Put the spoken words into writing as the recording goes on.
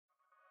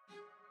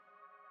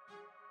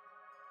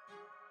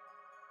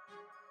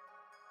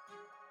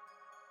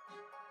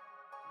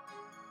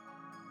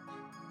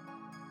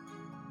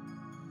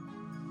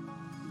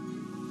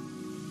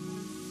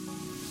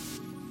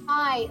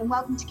Hi, and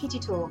welcome to Kitty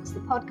Talks, the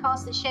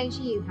podcast that shows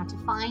you how to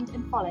find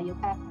and follow your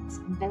purpose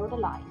and build a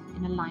life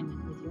in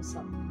alignment with your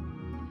soul.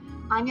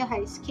 I'm your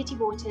host, Kitty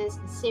Waters,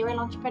 a serial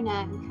entrepreneur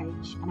and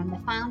coach, and I'm the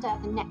founder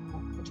of the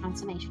Network for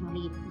Transformational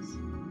Leaders.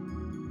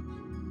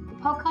 The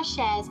podcast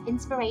shares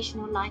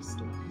inspirational life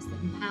stories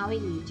that empower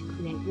you to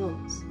create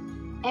yours.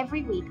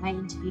 Every week, I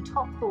interview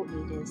top thought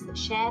leaders that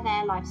share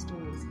their life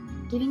stories,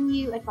 giving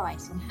you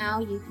advice on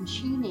how you can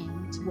tune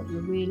in to what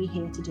you're really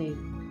here to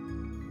do.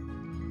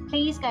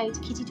 Please go to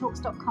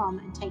kittytalks.com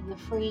and take your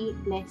free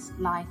Bliss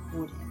Life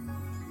audit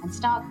and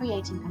start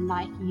creating a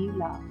life you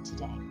love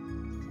today.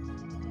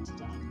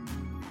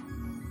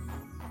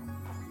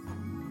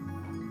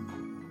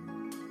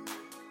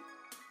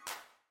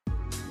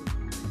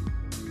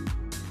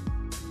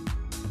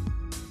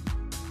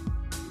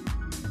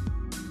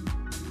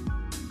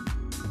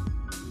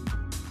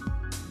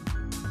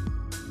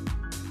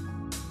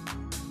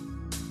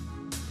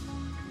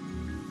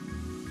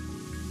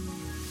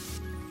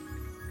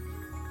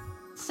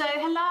 So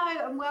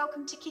hello and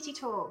welcome to Kitty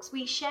Talks.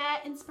 We share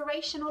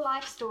inspirational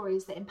life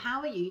stories that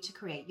empower you to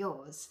create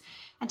yours.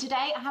 And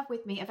today I have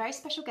with me a very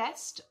special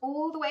guest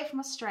all the way from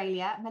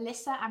Australia,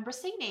 Melissa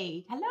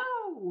Ambrossini.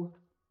 Hello.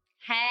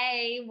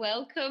 Hey,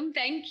 welcome.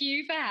 Thank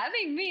you for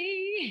having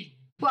me.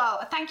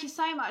 Well, thank you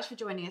so much for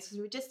joining us because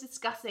we were just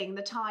discussing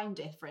the time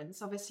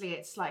difference. Obviously,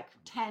 it's like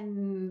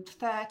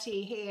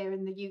 10:30 here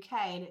in the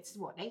UK and it's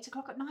what, 8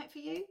 o'clock at night for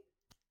you?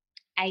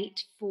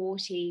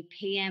 8:40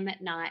 p.m.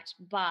 at night,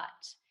 but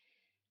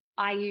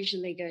I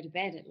usually go to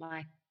bed at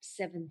like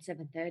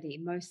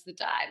 7:30 most of the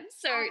time.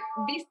 So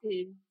this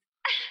is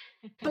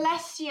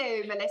Bless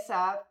you,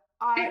 Melissa.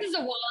 this is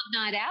a wild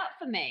night out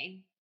for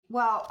me.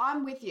 Well,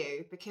 I'm with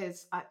you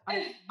because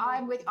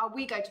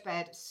we go to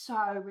bed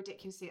so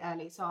ridiculously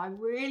early. So I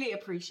really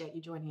appreciate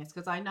you joining us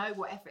because I know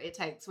what effort it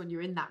takes when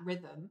you're in that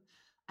rhythm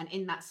and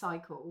in that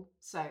cycle.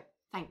 So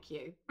thank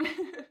you.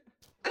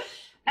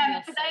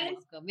 You're so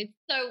welcome. It's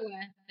so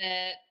worth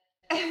it.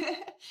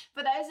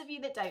 For those of you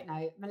that don't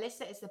know,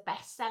 Melissa is the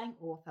best-selling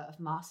author of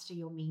Master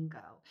Your Mean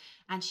Girl,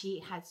 and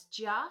she has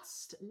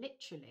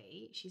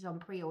she's on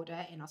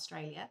pre-order in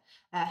Australia,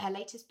 her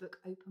latest book,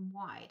 Open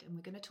Wide, and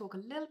we're going to talk a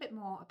little bit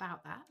more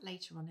about that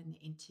later on in the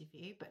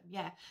interview. But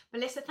yeah,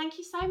 Melissa, thank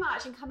you so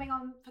much for coming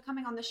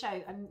on the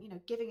show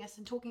and giving us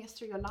and talking us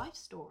through your life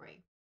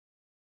story.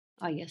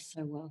 Oh, you're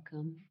so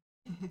welcome.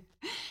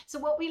 So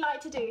what we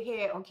like to do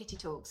here on Kitty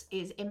Talks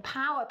is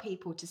empower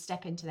people to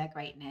step into their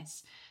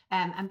greatness.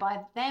 And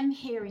by them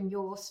hearing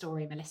your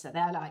story, Melissa,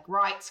 they're like,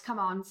 right, come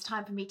on, it's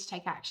time for me to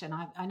take action.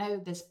 I know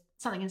there's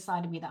something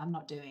inside of me that I'm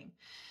not doing.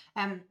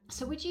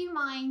 So would you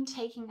mind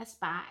taking us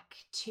back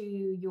to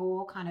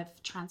your kind of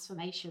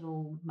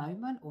transformational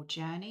moment or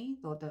journey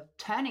or the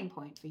turning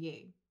point for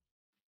you?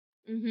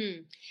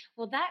 Mm-hmm.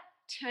 Well, that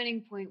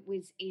turning point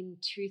was in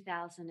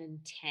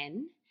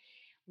 2010.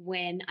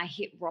 When I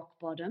hit rock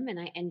bottom and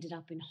I ended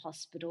up in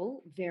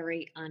hospital,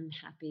 very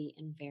unhappy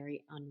and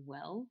very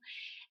unwell.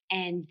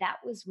 And that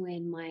was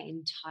when my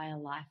entire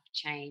life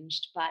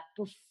changed. But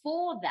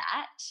before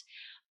that,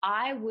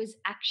 I was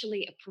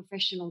actually a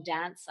professional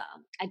dancer.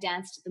 I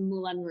danced at the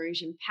Moulin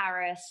Rouge in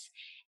Paris,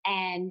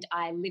 and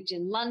I lived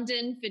in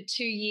London for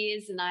 2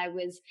 years, and I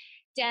was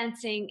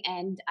dancing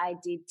and I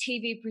did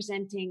TV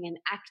presenting and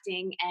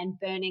acting and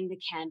burning the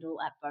candle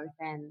at both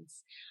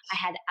ends. I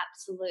had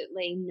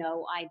absolutely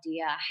no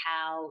idea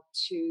how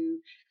to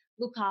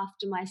look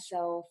after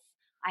myself.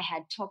 I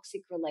had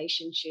toxic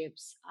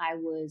relationships. I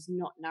was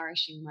not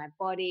nourishing my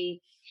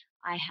body.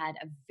 I had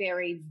a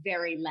very,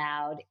 very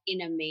loud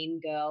inner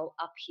mean girl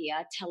up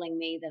here telling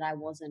me that I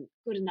wasn't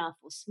good enough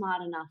or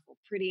smart enough or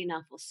pretty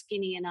enough or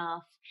skinny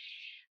enough.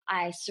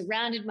 I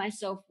surrounded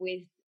myself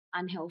with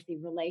unhealthy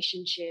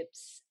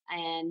relationships,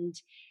 and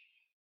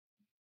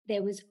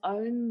it was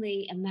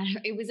only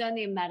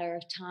a matter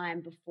of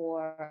time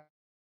before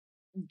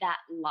that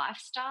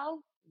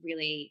lifestyle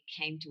really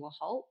came to a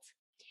halt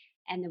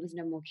and there was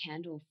no more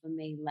candle for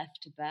me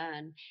left to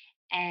burn.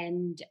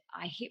 And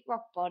I hit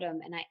rock bottom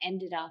and I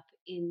ended up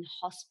in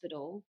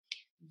hospital,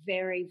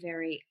 very,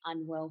 very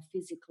unwell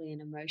physically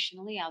and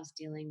emotionally. I was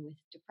dealing with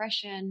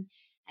depression,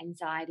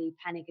 anxiety,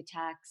 panic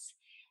attacks.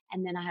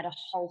 And then I had a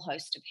whole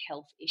host of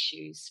health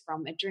issues,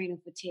 from adrenal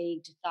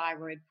fatigue to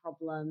thyroid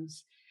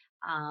problems.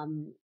 I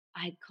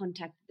had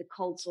contacted the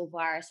cold sore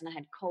virus and I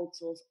had cold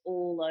sores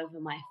all over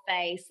my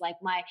face. Like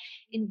my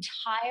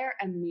entire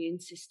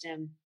immune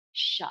system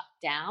shut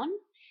down.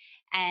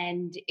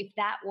 And if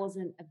that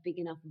wasn't a big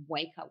enough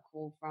wake up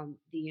call from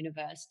the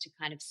universe to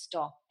kind of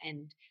stop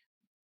and,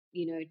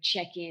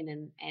 check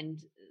in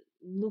and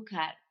look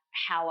at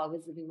how I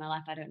was living my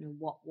life, I don't know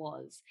what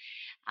was.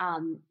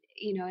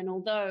 And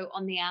although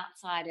on the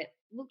outside it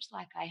looked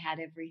like I had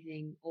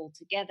everything all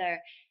together,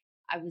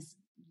 I was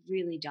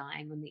really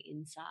dying on the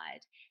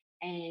inside.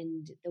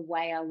 And the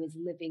way I was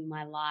living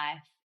my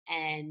life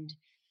and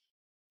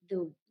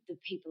the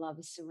people I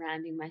was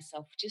surrounding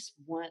myself just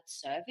weren't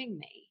serving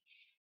me.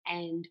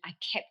 And I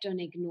kept on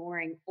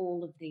ignoring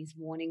all of these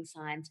warning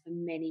signs for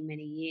many,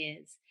 many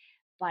years.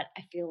 But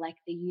I feel like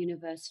the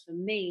universe for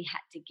me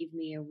had to give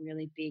me a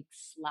really big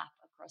slap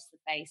across the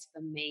face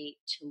for me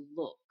to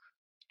look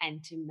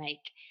and to make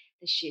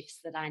the shifts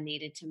that I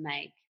needed to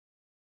make.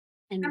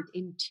 And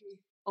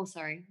oh,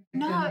 sorry.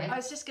 No, I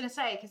was just going to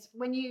say, because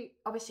when you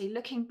obviously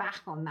looking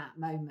back on that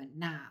moment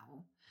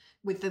now,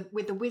 with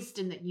the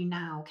wisdom that you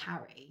now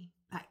carry,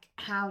 like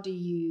how do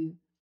you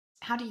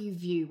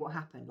view what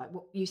happened? Like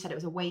what you said, it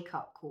was a wake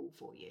up call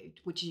for you.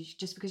 Would you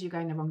just because you're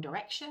going the wrong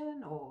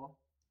direction, or?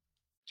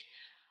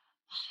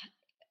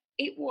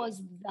 It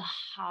was the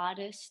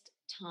hardest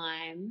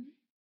time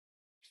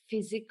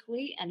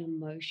physically and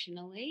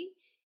emotionally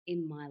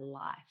in my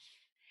life.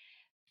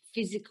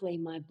 Physically,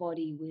 my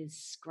body was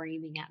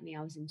screaming at me.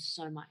 I was in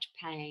so much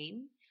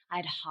pain. I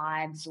had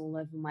hives all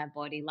over my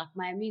body, like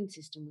my immune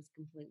system was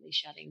completely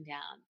shutting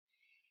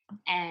down.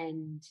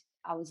 And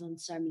I was on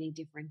so many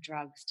different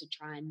drugs to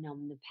try and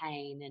numb the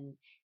pain and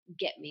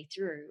get me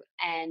through.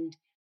 And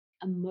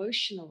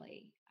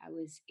emotionally, I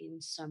was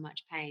in so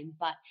much pain.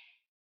 But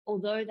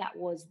although that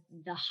was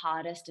the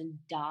hardest and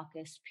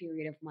darkest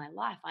period of my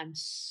life, I'm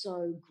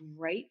so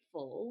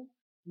grateful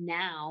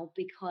now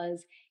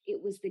because it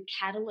was the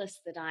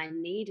catalyst that I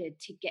needed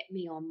to get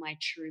me on my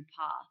true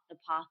path, the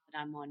path that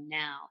I'm on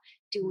now,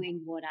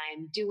 doing what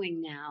I'm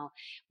doing now,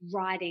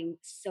 writing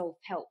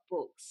self-help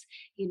books,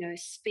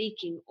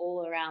 speaking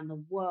all around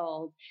the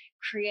world,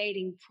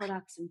 creating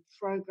products and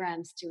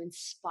programs to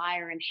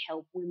inspire and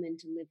help women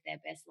to live their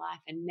best life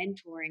and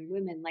mentoring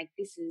women. Like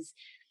this is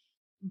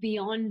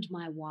beyond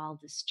my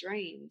wildest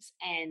dreams.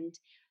 And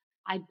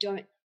I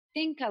don't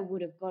think I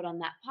would have got on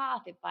that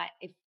path if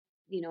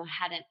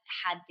hadn't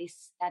had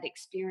that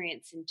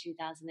experience in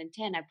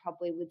 2010. I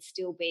probably would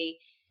still be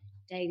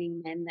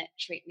dating men that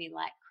treat me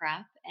like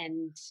crap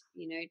and,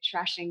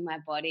 trashing my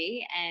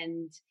body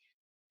and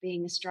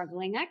being a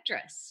struggling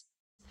actress.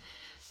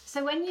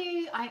 So when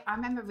I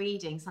remember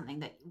reading something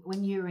that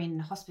when you were in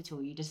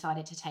hospital, you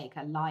decided to take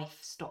a life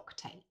stock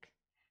take.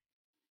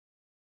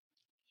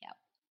 Yep.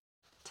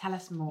 Tell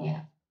us more.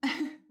 Yeah.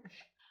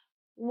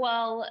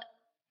 Well,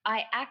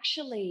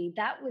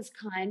 that was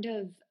kind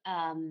of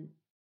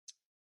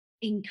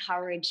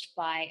encouraged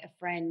by a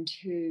friend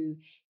who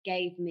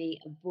gave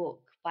me a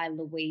book by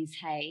Louise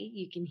Hay,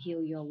 You Can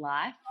Heal Your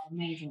Life.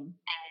 Amazing.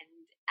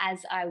 And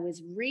as I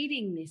was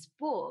reading this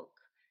book,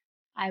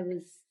 I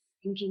was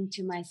thinking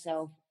to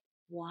myself,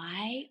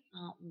 why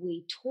aren't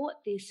we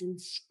taught this in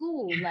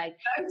school? Like,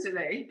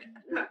 totally.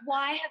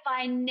 Why have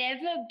I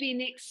never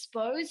been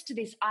exposed to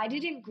this? I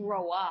didn't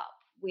grow up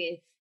with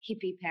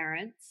hippie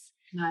parents.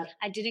 No.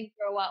 I didn't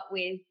grow up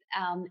with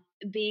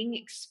being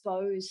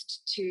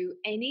exposed to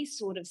any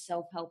sort of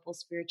self-help or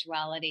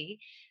spirituality.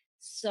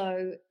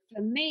 So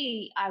for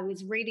me, I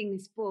was reading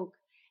this book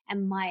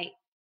and my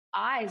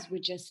eyes were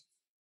just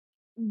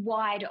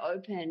wide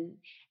open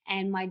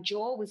and my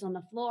jaw was on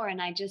the floor.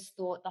 And I just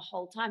thought the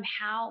whole time,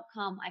 how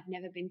come I've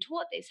never been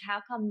taught this?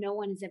 How come no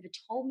one has ever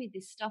told me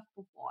this stuff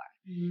before?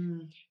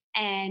 Mm.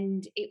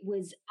 And it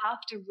was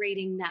after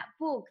reading that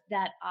book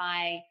that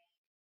I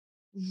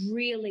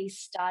really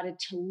started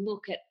to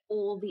look at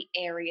all the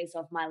areas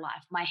of my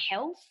life, my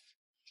health,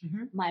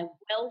 my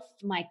wealth,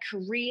 my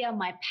career,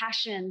 my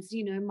passions,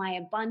 my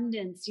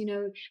abundance,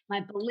 my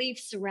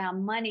beliefs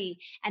around money,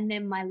 and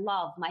then my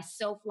love, my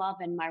self-love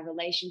and my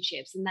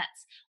relationships. And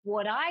that's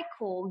what I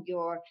call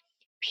your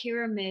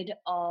pyramid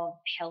of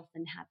health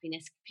and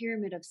happiness,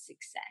 pyramid of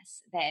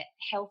success, that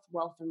health,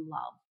 wealth, and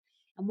love.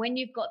 And when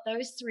you've got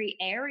those three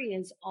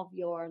areas of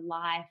your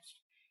life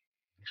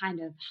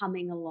kind of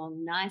humming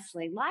along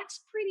nicely,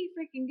 life's pretty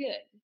freaking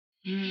good.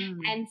 Mm.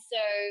 And so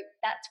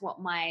that's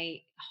what my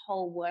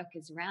whole work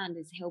is around,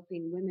 is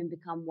helping women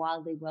become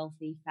wildly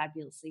wealthy,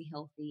 fabulously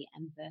healthy,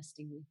 and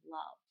bursting with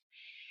love.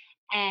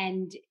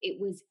 And it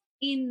was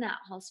in that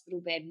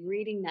hospital bed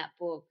reading that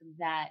book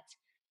that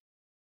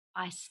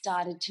I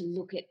started to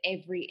look at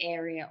every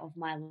area of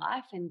my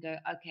life and go,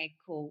 okay,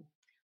 cool.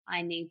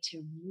 I need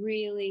to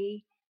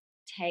really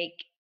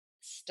take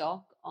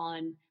stock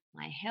on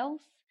my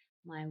health,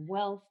 my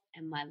wealth,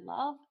 and my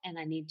love. And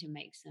I need to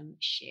make some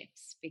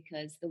shifts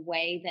because the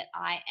way that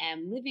I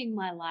am living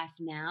my life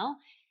now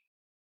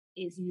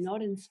is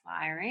not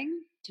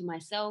inspiring to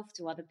myself,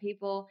 to other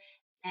people.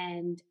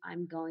 And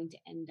I'm going to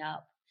end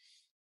up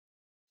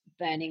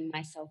burning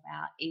myself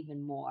out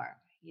even more,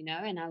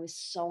 and I was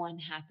so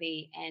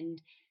unhappy and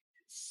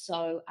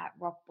so at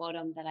rock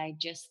bottom that I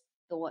just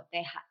thought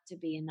there had to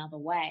be another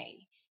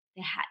way.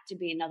 There had to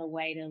be another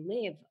way to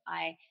live.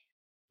 I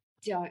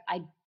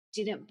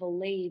didn't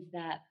believe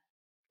that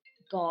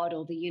God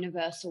or the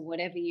universe or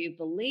whatever you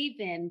believe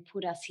in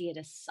put us here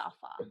to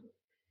suffer.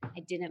 I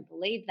didn't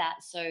believe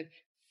that. So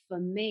for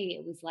me,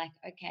 it was like,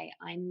 okay,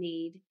 I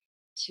need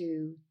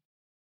to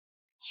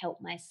help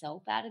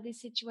myself out of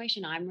this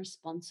situation. I'm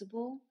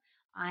responsible.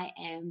 I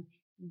am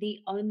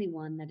the only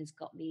one that has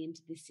got me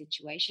into this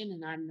situation,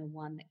 and I'm the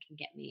one that can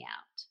get me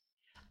out.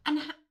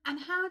 And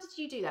how did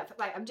you do that?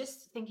 Like, I'm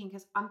just thinking,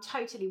 because I'm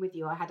totally with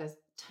you. I had a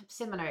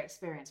similar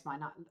experience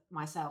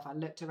myself. I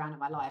looked around at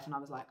my life and I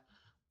was like,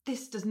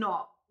 this does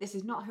not this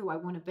is not who I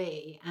want to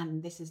be,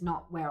 and this is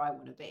not where I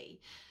want to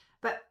be.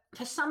 But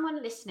for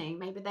someone listening,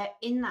 maybe they're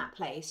in that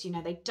place,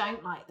 they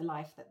don't like the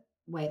life that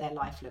way their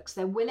life looks.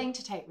 They're willing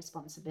to take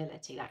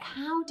responsibility. Like,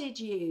 how did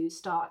you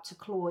start to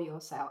claw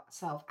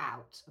yourself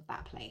out of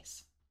that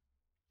place?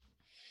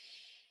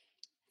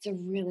 It's a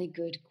really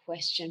good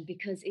question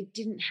because it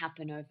didn't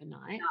happen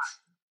overnight. No,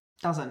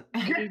 doesn't.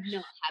 It did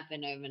not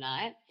happen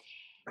overnight.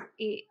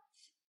 It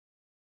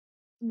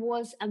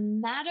was a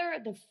matter,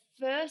 the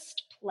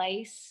first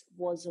place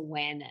was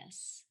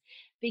awareness.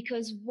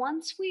 Because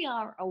once we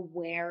are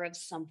aware of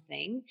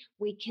something,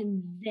 we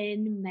can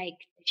then make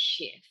the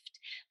shift.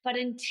 But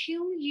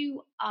until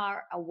you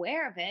are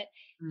aware of it,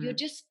 you're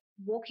just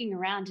walking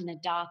around in a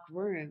dark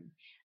room.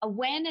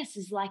 Awareness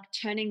is like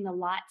turning the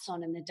lights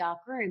on in the dark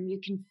room. You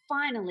can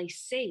finally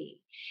see.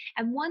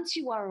 And once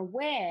you are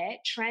aware,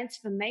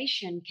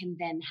 transformation can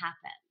then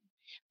happen.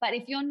 But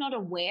if you're not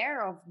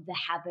aware of the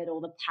habit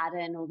or the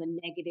pattern or the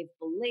negative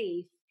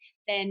belief,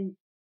 then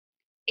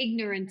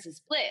ignorance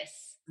is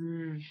bliss.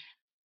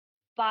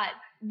 But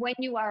when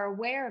you are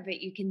aware of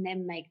it, you can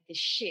then make the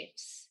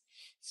shifts.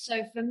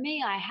 So for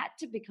me, I had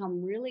to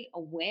become really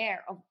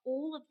aware of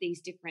all of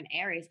these different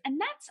areas.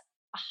 And that's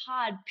a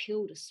hard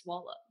pill to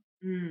swallow.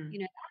 That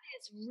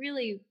is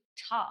really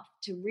tough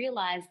to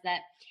realize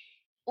that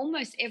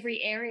almost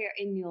every area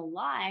in your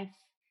life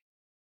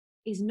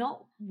is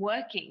not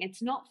working.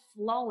 It's not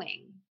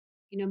flowing.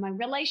 My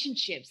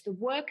relationships, the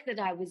work that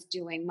I was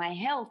doing, my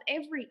health,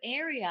 every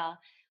area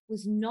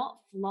was not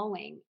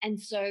flowing. And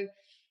so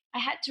I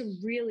had to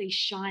really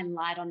shine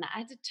light on that. I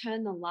had to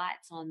turn the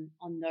lights on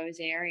those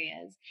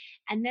areas.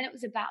 And then it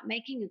was about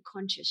making a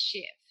conscious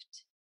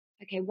shift.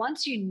 Okay,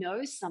 once you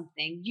know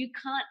something, you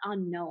can't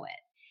unknow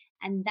it.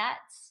 And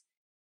that's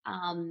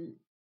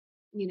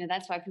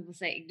that's why people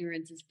say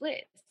ignorance is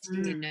bliss,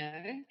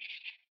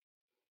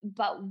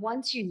 But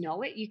once you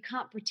know it, you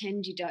can't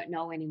pretend you don't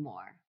know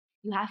anymore.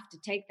 You have to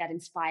take that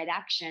inspired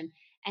action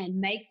and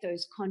make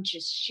those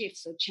conscious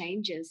shifts or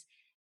changes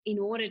in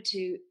order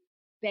to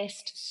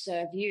best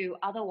serve you.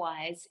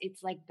 Otherwise,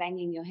 it's like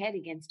banging your head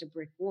against a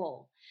brick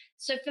wall.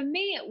 So for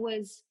me, it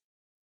was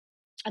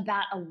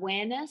about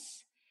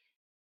awareness,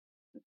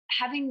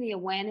 having the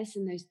awareness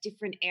in those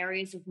different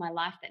areas of my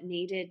life that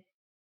needed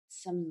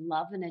some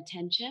love and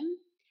attention,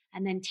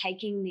 and then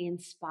taking the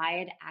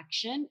inspired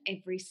action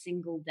every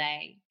single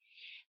day.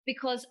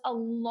 Because a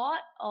lot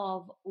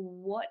of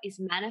what is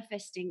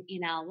manifesting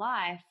in our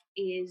life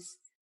is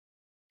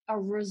a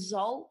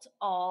result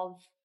of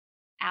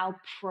our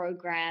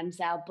programs,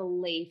 our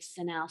beliefs,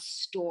 and our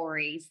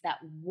stories that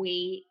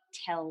we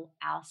tell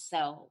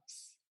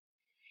ourselves.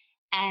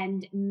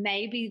 And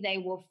maybe they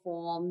were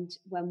formed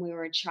when we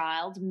were a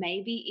child,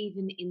 maybe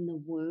even in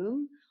the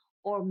womb,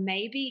 or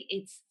maybe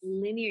it's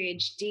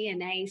lineage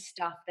DNA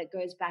stuff that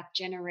goes back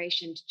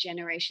generation to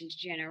generation to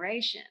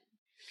generation.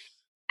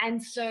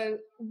 And so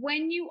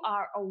when you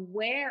are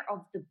aware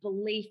of the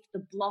belief,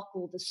 the block,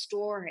 or the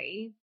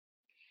story,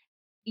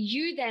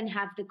 you then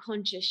have the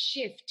conscious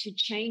shift to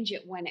change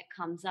it when it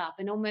comes up,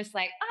 and almost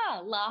like,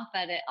 laugh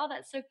at it. Oh,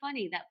 that's so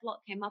funny. That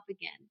block came up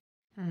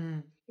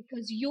again.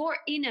 Because your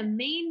inner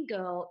mean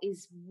girl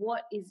is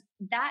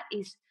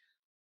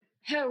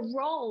her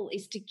role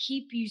is to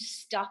keep you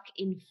stuck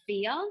in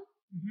fear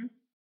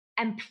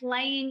and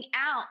playing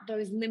out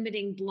those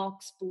limiting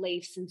blocks,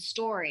 beliefs, and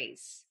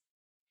stories.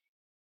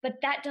 But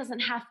that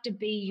doesn't have to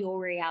be your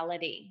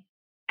reality.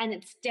 And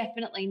it's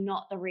definitely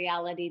not the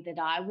reality that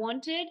I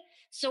wanted.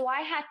 So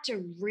I had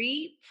to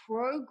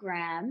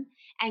reprogram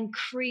and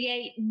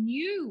create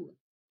new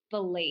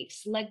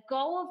beliefs, let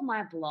go of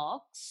my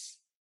blocks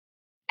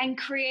and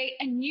create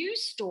a new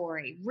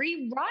story,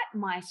 rewrite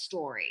my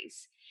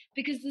stories,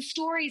 because the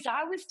stories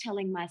I was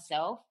telling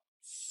myself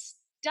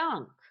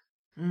stunk.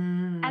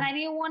 And I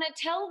didn't want to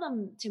tell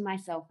them to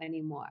myself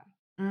anymore.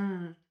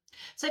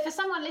 So for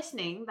someone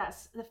listening,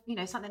 that's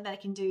something that they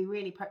can do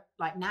really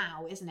like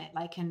now, isn't it?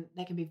 Like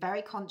they can be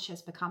very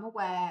conscious, become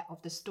aware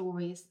of the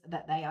stories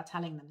that they are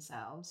telling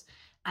themselves,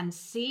 and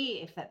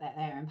see if that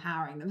they're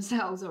empowering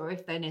themselves, or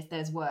if then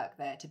there's work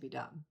there to be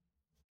done.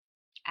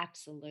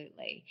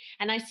 Absolutely.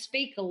 And I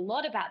speak a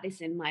lot about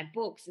this in my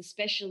books,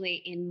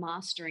 especially in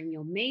Mastering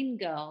Your Mean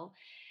Girl,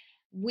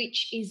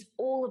 which is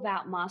all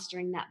about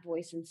mastering that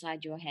voice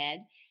inside your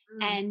head.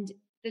 And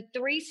the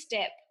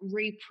 3-step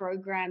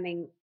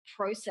reprogramming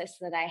process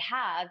that I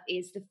have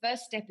is, the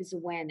first step is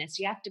awareness.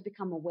 You have to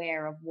become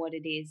aware of what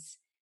it is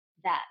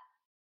that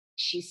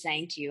she's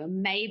saying to you.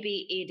 And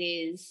maybe it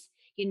is,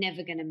 you're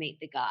never going to meet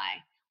the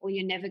guy, or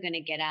you're never going to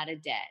get out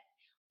of debt,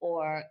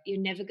 or you're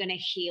never going to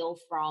heal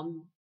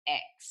from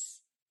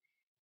X.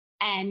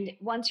 And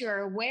once you're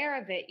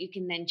aware of it, you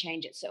can then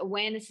change it. So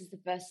awareness is the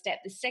first step.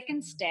 The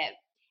second step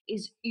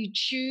is you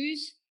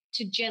choose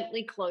to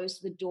gently close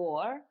the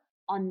door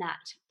on that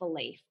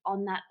belief,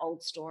 on that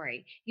old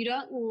story. You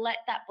don't let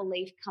that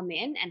belief come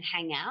in and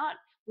hang out.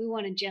 We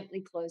want to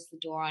gently close the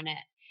door on it.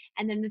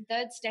 And then the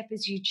third step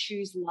is you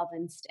choose love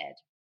instead.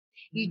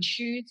 You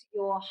choose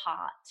your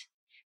heart,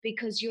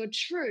 because your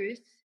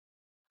truth,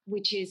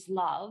 which is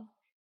love,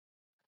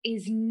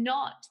 is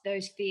not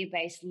those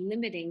fear-based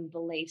limiting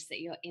beliefs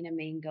that your inner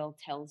mean girl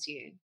tells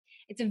you.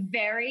 It's a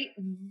very,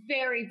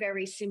 very,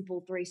 very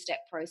simple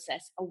 3-step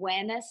process.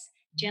 Awareness,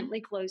 gently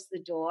close the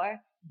door,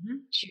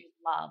 choose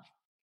love.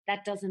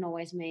 That doesn't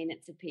always mean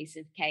it's a piece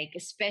of cake,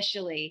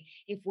 especially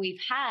if we've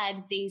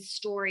had these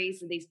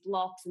stories or these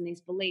blocks and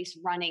these beliefs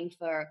running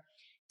for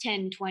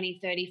 10, 20,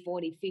 30,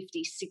 40,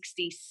 50,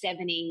 60,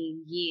 70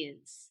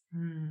 years.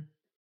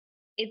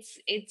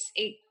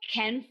 It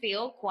can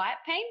feel quite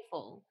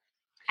painful.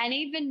 And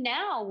even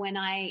now, when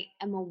I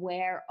am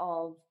aware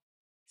of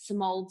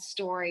some old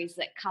stories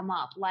that come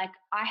up, like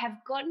I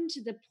have gotten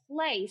to the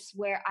place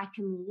where I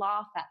can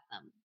laugh at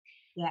them.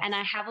 Yes. And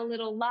I have a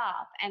little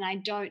laugh and I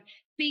don't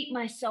beat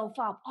myself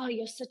up. Oh,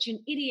 you're such an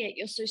idiot.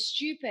 You're so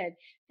stupid.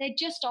 They're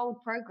just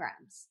old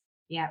programs.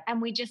 Yeah.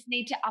 And we just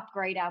need to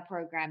upgrade our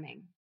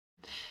programming.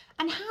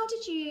 And how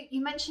did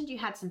you mentioned you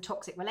had some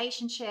toxic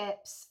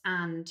relationships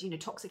and,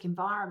 toxic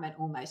environment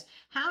almost.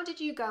 How did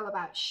you go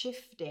about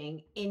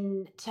shifting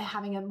into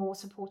having a more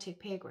supportive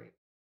peer group?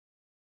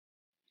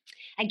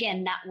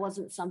 Again, that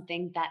wasn't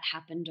something that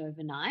happened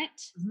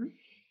overnight.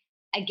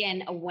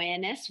 Again,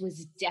 awareness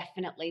was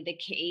definitely the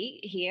key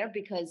here,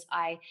 because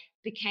I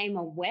became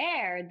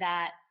aware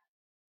that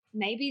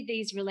maybe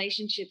these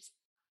relationships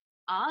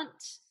aren't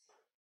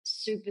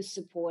super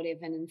supportive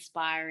and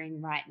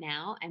inspiring right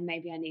now, and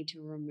maybe I need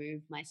to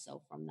remove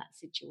myself from that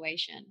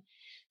situation.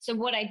 So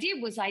what I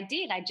did was I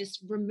just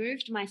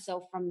removed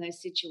myself from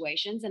those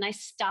situations, and I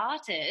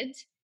started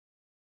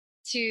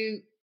to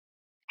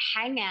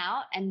hang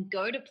out and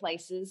go to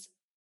places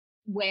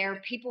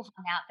where people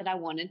hung out that I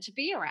wanted to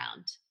be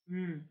around.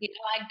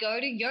 I'd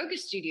go to yoga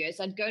studios,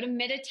 I'd go to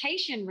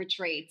meditation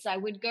retreats, I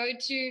would go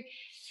to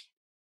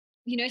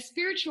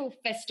spiritual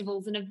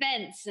festivals and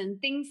events and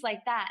things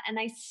like that. And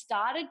I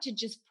started to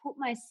just put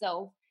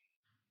myself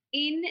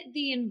in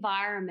the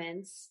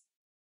environments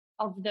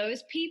of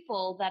those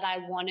people that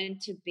I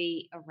wanted to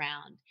be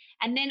around.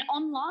 And then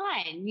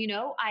online,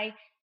 I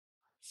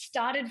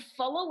started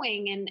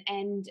following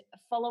and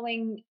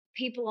following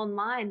people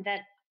online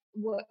that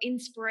were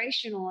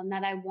inspirational and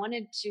that I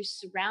wanted to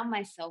surround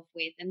myself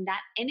with, and that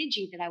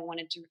energy that I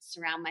wanted to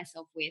surround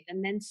myself with.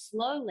 And then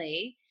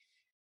slowly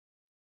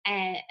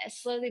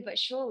but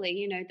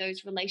surely,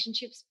 those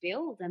relationships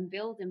build and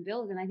build and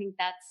build. And I think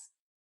that's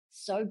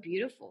so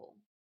beautiful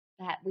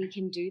that we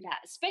can do that,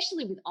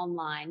 especially with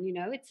online.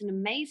 It's an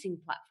amazing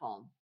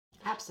platform.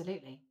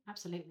 Absolutely.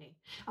 Absolutely.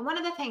 And one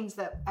of the things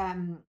that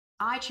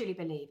I truly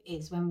believe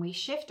is when we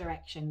shift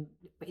direction,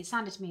 it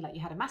sounded to me like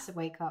you had a massive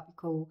wake up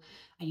call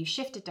and you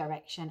shifted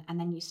direction, and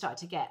then you start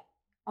to get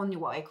on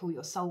what I call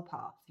your soul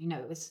path.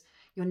 It was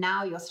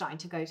you're starting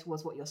to go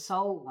towards what your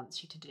soul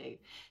wants you to do.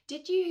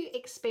 Did you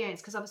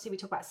experience, because obviously we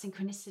talk about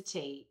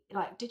synchronicity,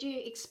 like did you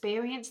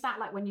experience that,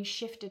 like when you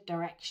shifted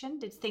direction,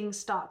 did things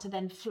start to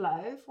then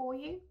flow for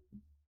you?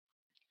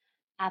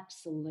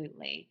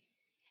 Absolutely.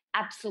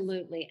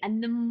 Absolutely.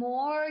 And the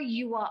more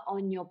you are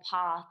on your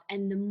path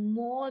and the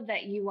more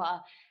that you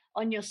are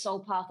on your soul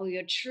path or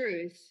your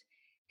truth,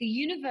 the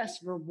universe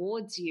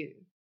rewards you.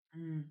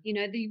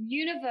 The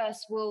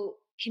universe will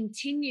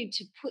continue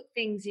to put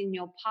things in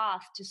your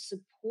path to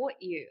support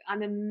you.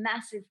 I'm a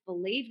massive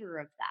believer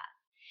of that.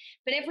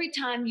 But every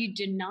time you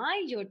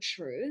deny your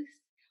truth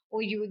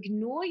or you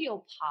ignore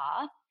your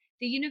path,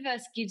 the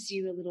universe gives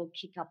you a little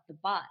kick up the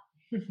butt.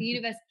 The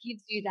universe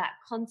gives you that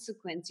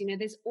consequence.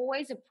 There's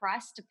always a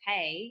price to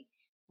pay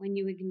when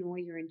you ignore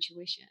your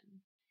intuition.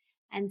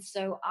 And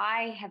so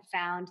I have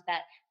found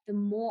that the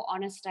more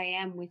honest I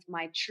am with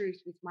my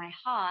truth, with my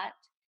heart,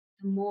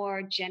 the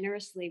more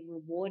generously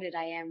rewarded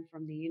I am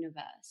from the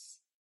universe.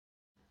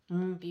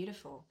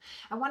 Beautiful.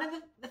 And one of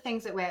the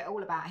things that we're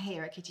all about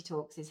here at Kitty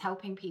Talks is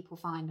helping people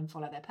find and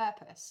follow their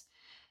purpose.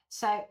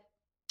 So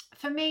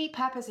for me,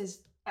 purpose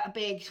is a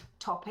big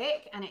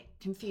topic and it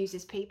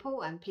confuses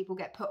people, and people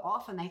get put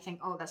off and they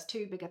think, oh, that's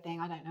too big a thing.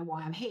 I don't know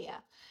why I'm here.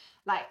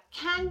 Like,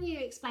 can you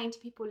explain to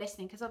people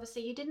listening, because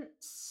obviously you didn't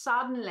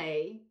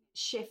suddenly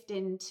shift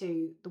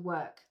into the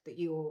work that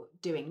you're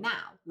doing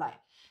now. Like,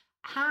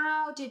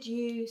 how did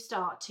you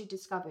start to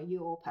discover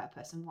your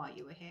purpose and why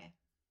you were here?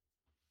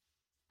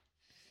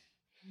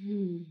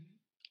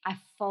 I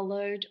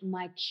followed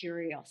my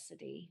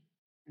curiosity.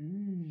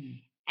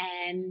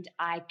 And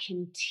I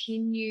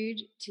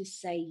continued to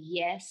say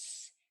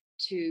yes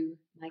to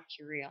my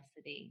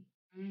curiosity.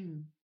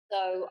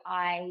 So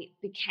I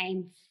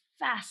became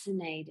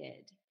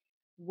fascinated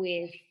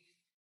with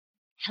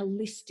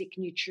holistic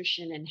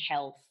nutrition and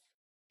health.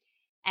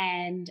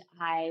 And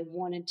I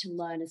wanted to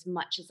learn as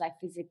much as I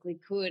physically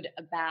could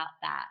about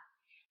that.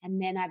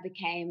 And then I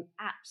became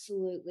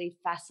absolutely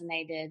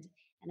fascinated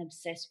and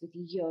obsessed with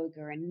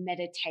yoga and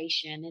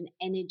meditation and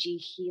energy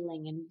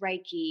healing and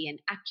Reiki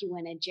and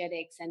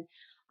acuenergetics. And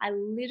I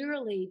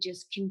literally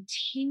just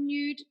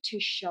continued to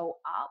show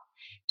up,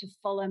 to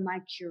follow my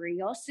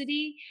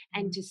curiosity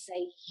and to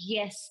say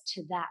yes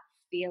to that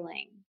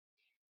feeling.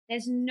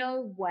 There's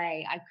no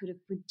way I could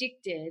have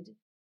predicted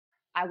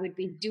I would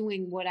be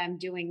doing what I'm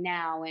doing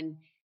now. And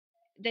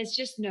there's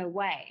just no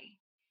way.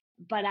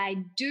 but I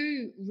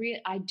do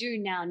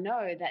now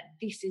know that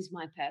this is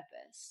my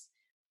purpose.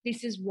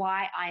 This is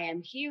why I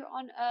am here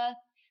on earth.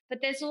 But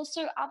there's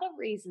also other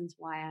reasons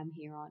why I'm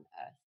here on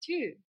earth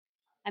too.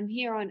 I'm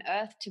here on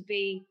earth to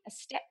be a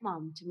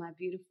stepmom to my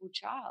beautiful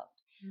child.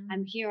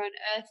 I'm Mm. here on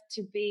earth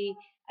to be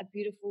a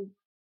beautiful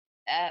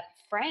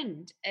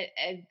friend,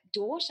 a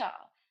daughter,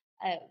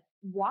 a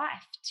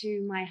wife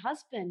to my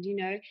husband.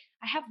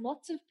 I have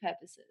lots of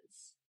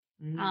purposes.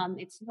 Mm.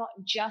 It's not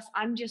just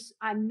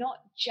I'm not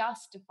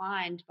just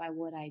defined by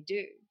what I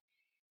do.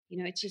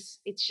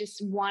 It's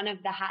just one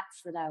of the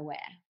hats that I wear.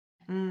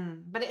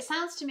 But it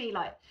sounds to me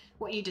like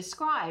what you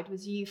described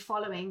was you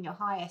following your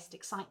highest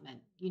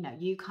excitement.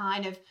 You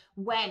kind of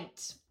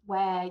went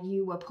where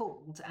you were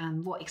pulled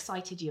and what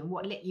excited you and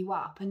what lit you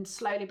up. And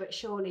slowly but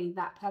surely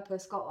that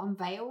purpose got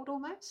unveiled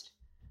almost.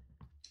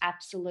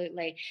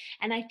 Absolutely.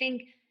 And I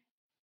think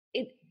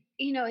it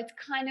it's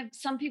kind of,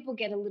 some people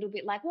get a little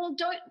bit like, well,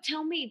 don't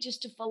tell me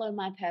just to follow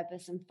my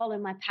purpose and follow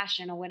my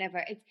passion or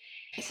whatever. It's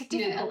It's a a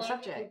difficult lot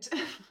of people.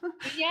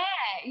 subject. Yeah,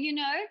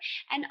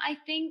 and I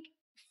think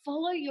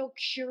follow your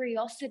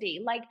curiosity.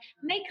 Like,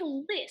 make a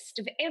list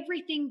of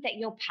everything that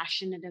you're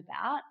passionate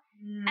about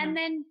and Mm.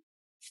 then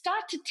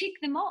start to tick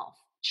them off.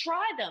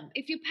 Try them.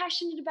 If you're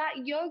passionate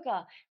about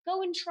yoga,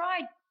 go and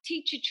try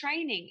teacher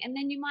training. And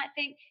then you might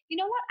think, you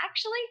know what,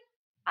 actually,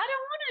 I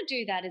don't want to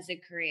do that as a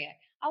career.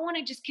 I want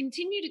to just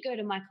continue to go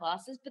to my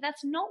classes, but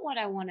that's not what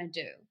I want to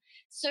do.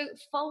 So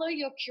follow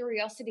your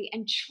curiosity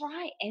and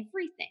try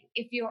everything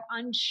if you're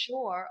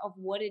unsure of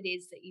what it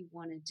is that you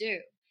want to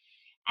do.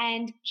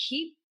 And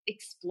keep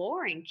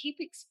exploring, keep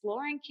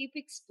exploring, keep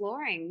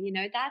exploring.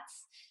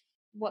 That's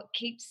what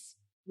keeps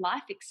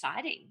life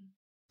exciting.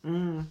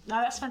 No,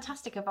 that's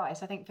fantastic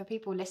advice. I think for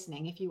people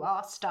listening, if you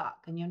are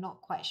stuck and you're not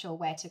quite sure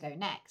where to go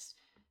next,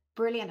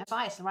 brilliant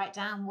advice. Write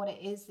down what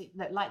it is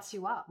that lights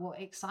you up, what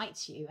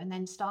excites you, and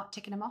then start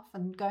ticking them off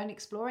and go and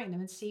exploring them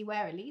and see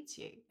where it leads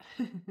you.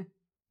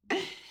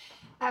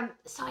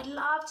 So I'd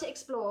love to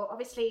explore.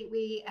 Obviously,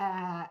 we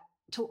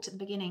talked at the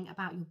beginning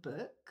about your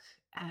book,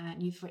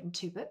 and you've written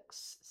 2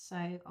 books.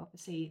 So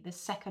obviously, the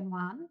second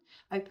one,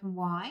 Open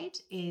Wide,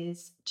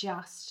 is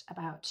just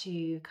about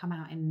to come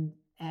out in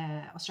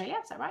Australia.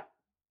 Is that right?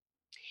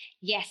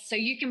 Yes, so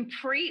you can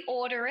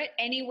pre-order it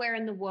anywhere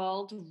in the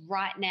world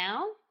right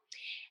now,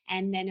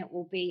 and then it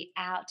will be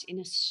out in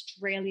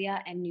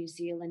Australia and New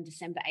Zealand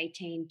December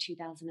 18,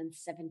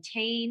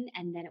 2017,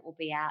 and then it will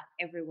be out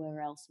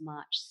everywhere else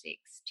March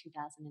 6,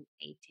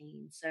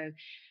 2018. So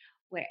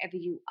wherever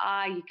you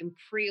are, you can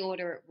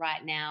pre-order it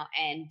right now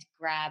and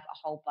grab a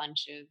whole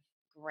bunch of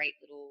great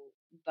little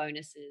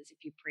bonuses if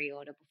you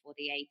pre-order before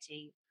the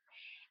 18th.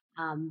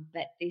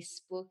 But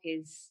this book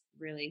is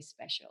really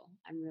special.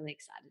 I'm really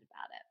excited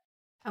about it.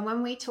 And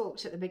when we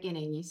talked at the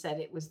beginning, you said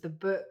it was the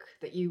book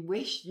that you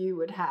wish you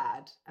would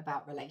had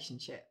about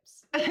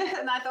relationships.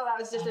 And I thought that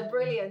was just a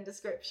brilliant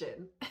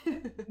description.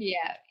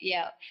 Yeah,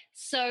 yeah.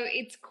 So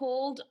it's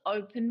called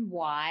Open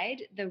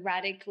Wide, the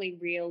radically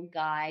real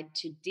guide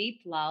to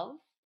deep love,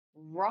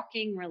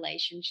 rocking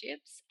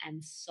relationships,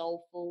 and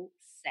soulful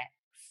sex.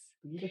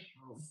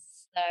 Beautiful.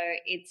 So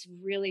it's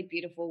really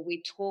beautiful.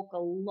 We talk a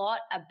lot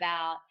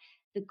about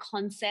the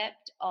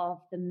concept of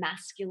the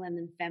masculine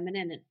and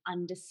feminine and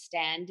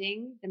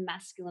understanding the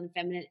masculine and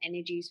feminine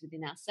energies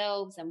within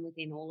ourselves and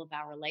within all of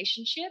our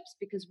relationships.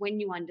 Because when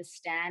you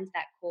understand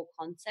that core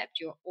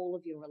concept, all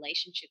of your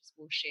relationships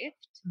will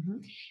shift. Mm-hmm.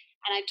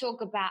 And I talk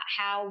about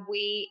how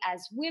we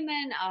as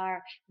women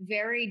are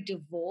very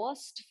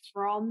divorced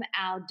from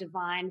our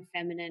divine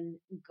feminine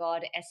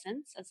God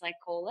essence, as I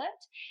call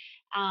it.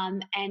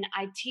 And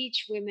I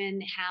teach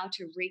women how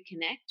to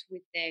reconnect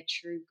with their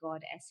true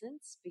God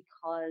essence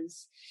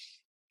because,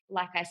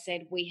 like I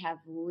said, we have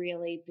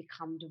really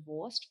become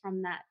divorced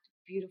from that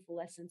beautiful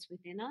essence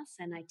within us.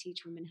 And I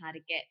teach women how to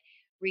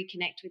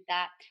reconnect with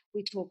that.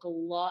 We talk a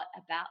lot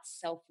about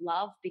self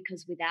love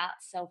because without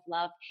self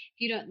love, if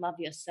you don't love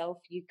yourself,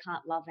 you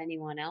can't love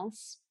anyone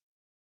else.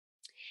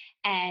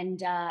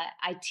 And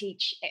I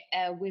teach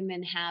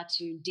women how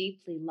to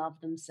deeply love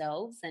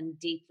themselves and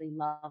deeply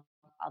love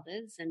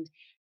others and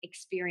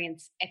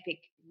experience epic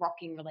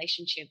rocking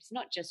relationships,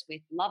 not just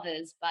with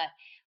lovers, but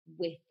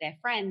with their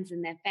friends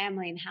and their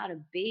family, and how to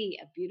be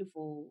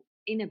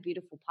in a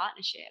beautiful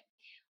partnership.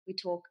 We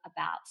talk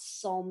about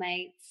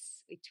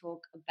soulmates. We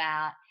talk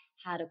about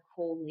how to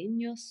call in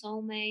your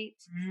soulmate.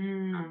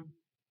 Um, Mm.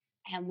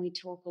 and we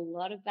talk a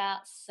lot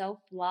about self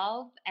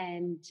love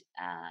and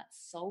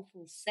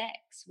soulful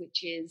sex,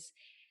 which is,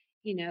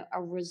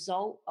 a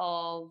result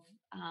of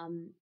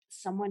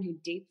someone who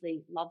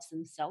deeply loves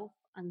themselves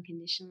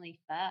unconditionally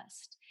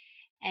first.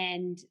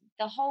 And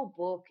the whole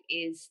book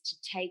is to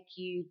take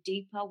you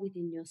deeper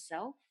within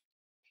yourself,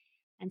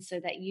 and so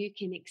that you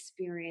can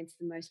experience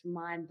the most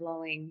mind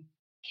blowing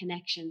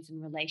connections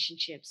and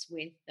relationships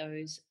with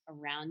those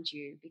around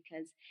you.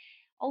 Because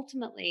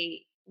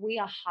ultimately, we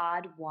are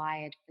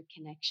hardwired for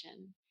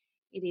connection.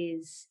 It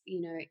is,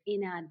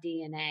 in our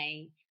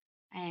DNA,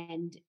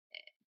 and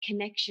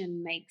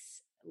connection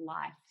makes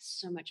life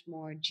so much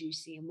more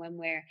juicy. And when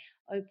we're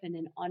open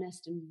and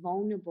honest and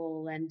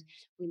vulnerable and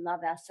we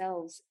love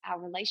ourselves, our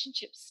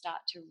relationships start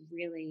to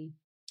really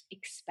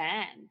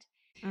expand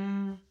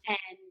Mm.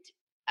 and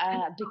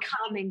And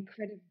become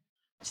incredible.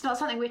 it's not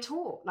something we're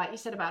taught, like you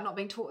said about not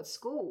being taught at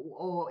school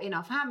or in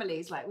our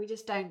families. Like we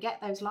just don't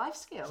get those life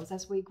skills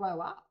as we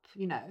grow up,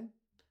 you know.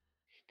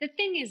 The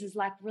thing is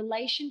like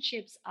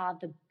relationships are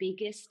the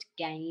biggest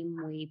game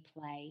we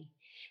play.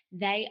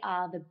 They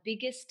are the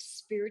biggest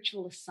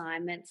spiritual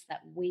assignments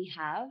that we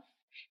have.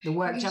 The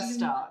work just You,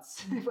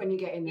 starts when you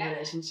get in the yeah,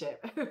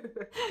 relationship.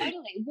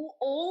 totally. Well,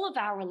 all of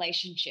our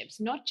relationships,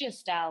 not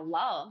just our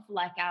love,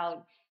 like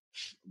our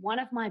one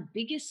of my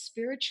biggest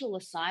spiritual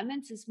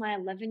assignments is my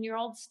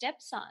 11-year-old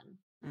stepson.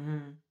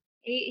 Mm.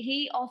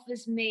 He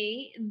offers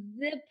me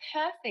the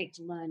perfect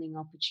learning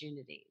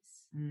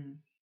opportunities. Mm.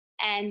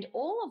 And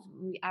all of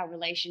our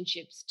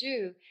relationships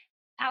do.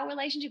 Our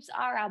relationships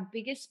are our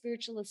biggest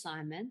spiritual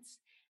assignments.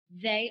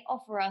 They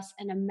offer us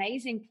an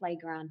amazing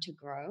playground to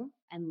grow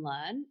and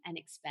learn and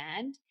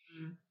expand.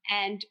 Mm.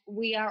 And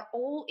we are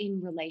all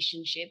in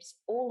relationships,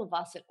 all of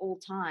us at all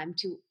time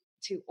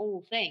to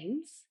all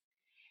things.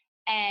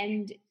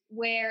 And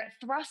we're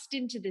thrust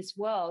into this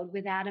world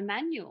without a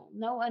manual.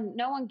 No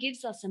one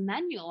gives us a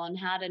manual on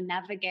how to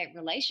navigate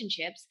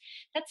relationships.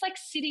 That's like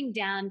sitting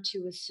down to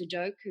a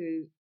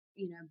Sudoku,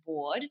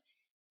 board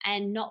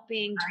and not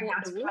being Knowing taught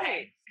how the to rules.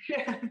 play.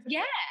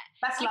 Yeah.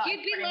 That's Like life,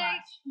 you'd be pretty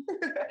like,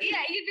 much.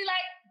 yeah, you'd be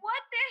like,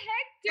 what the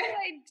heck do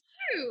I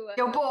do?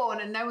 You're born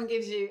and no one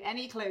gives you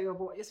any clue of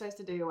what you're supposed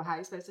to do or how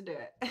you're supposed to do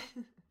it.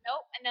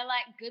 Nope. And they're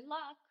like, good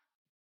luck.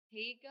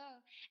 Here you go.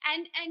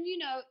 And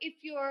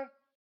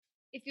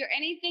if you're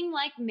anything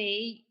like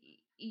me,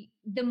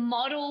 the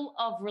model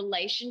of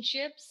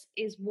relationships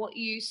is what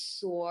you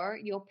saw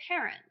your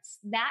parents.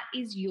 That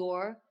is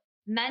your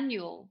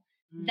manual.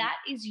 Mm. That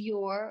is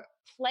your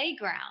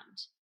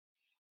playground.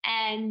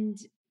 And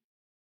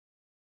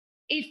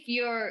if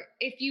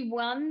you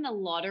won the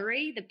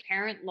lottery, the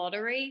parent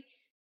lottery,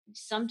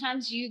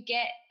 sometimes you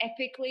get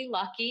epically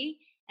lucky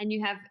and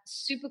you have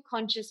super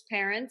conscious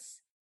parents,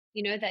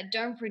 that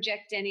don't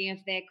project any of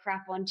their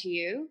crap onto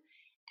you.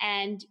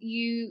 And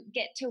you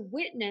get to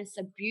witness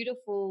a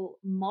beautiful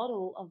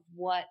model of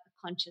what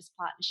a conscious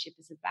partnership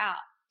is about.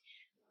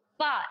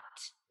 But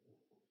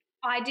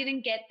I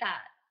didn't get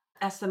that.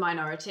 That's the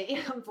minority,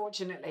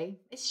 unfortunately.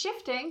 It's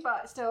shifting,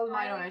 but still the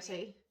I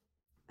minority.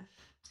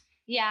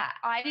 Yeah,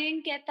 I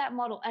didn't get that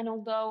model. And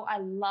although I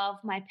love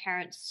my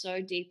parents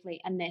so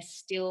deeply and they're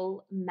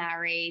still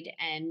married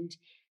and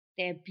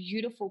they're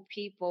beautiful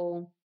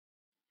people,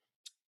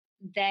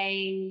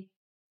 they,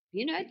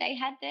 they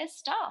had their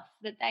stuff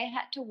that they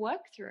had to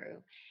work through.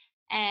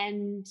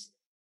 And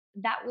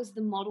that was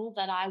the model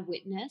that I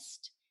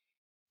witnessed.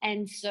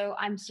 And so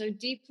I'm so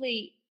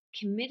deeply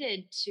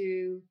committed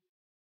to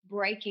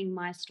breaking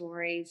my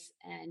stories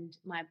and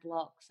my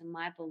blocks and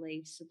my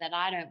beliefs so that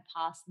I don't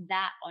pass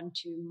that on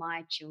to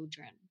my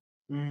children.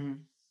 Mm.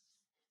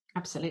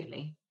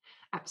 Absolutely.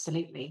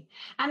 Absolutely.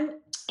 And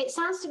it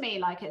sounds to me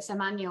like it's a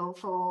manual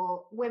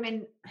for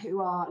women who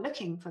are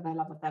looking for the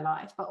love of their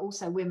life, but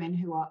also women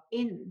who are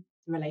in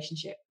the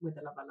relationship with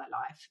the love of their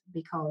life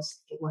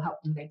because it will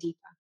help them go deeper.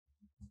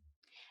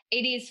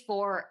 It is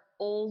for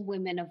all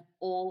women of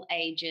all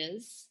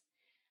ages.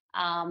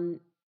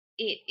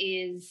 It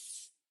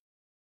is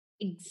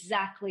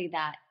exactly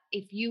that.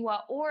 If you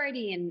are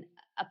already in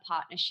a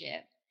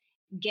partnership,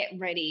 get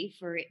ready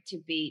for it to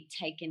be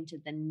taken to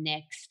the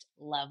next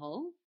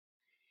level.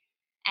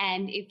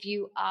 And if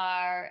you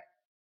are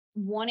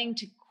wanting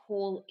to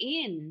call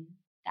in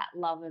that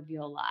love of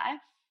your life,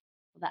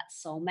 or that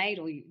soulmate,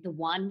 or the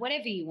one,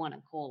 whatever you want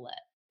to call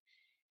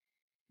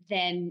it,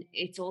 then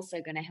it's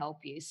also going to help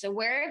you. So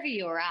wherever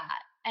you're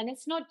at, and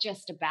it's not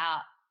just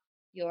about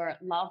your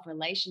love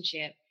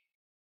relationship,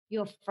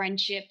 your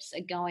friendships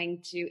are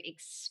going to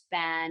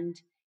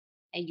expand,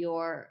 and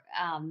your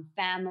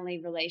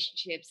family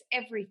relationships,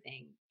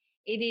 everything.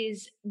 It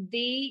is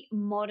the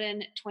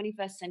modern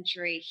 21st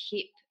century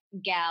hip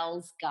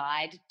gal's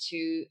guide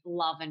to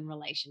love and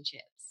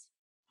relationships.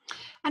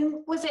 And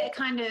was it a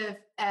kind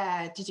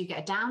of, did you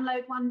get a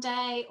download one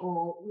day,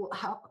 or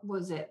how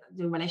was it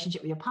the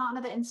relationship with your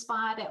partner that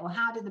inspired it, or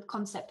how did the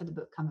concept of the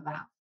book come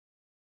about?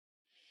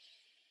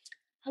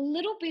 A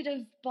little bit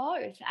of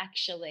both,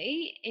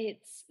 actually.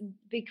 It's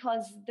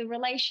because the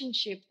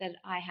relationship that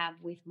I have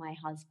with my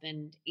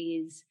husband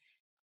is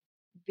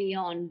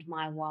beyond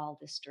my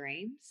wildest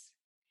dreams.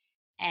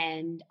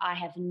 And I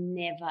have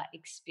never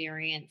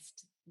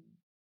experienced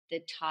the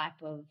type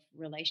of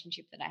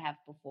relationship that I have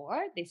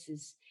before. This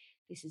is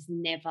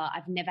never,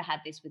 I've never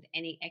had this with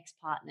any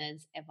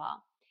ex-partners ever.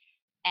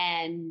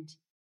 And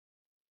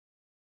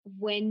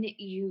when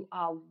you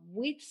are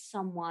with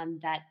someone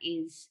that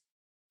is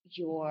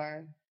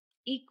your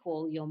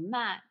equal, your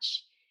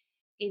match,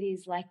 it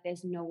is like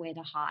there's nowhere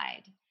to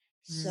hide.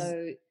 Mm.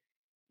 So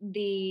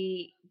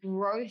the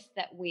growth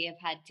that we have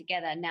had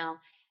together now,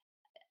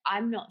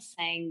 I'm not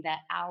saying that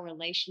our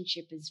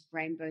relationship is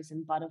rainbows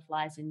and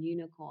butterflies and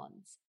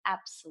unicorns.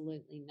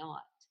 Absolutely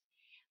not.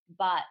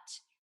 But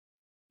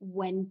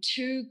when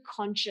two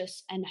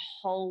conscious and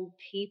whole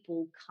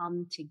people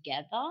come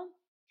together,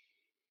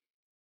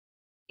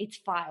 it's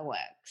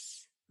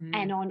fireworks,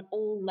 and on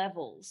all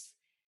levels.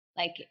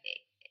 Like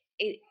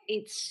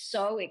it's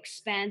so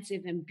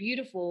expansive and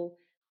beautiful,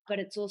 but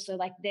it's also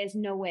like there's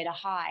nowhere to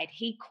hide.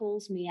 He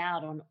calls me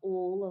out on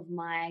all of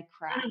my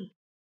crap,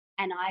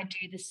 and I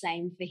do the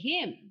same for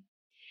him.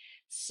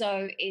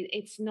 So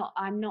it's not,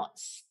 I'm not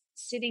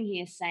sitting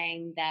here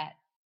saying that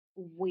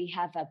we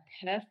have a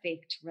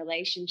perfect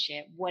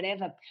relationship,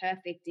 whatever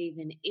perfect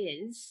even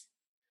is.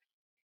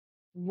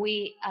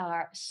 We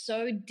are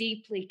so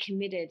deeply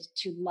committed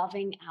to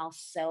loving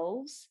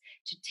ourselves,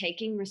 to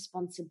taking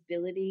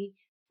responsibility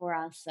for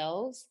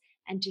ourselves,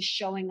 and to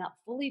showing up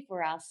fully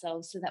for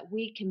ourselves so that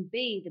we can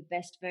be the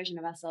best version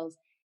of ourselves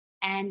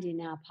and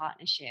in our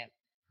partnership.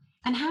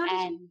 And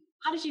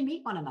how did you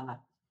meet one another?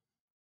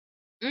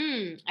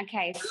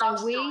 Okay, Those so are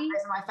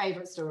my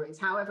favorite stories,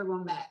 how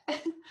everyone met.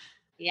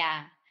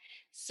 Yeah.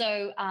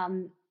 So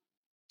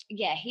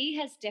yeah, he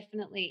has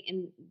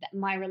definitely,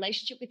 my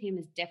relationship with him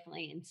has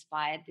definitely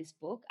inspired this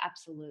book,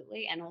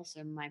 absolutely, and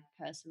also my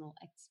personal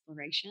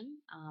exploration.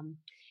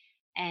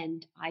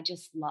 And I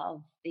just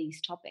love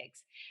these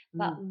topics.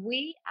 But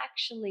we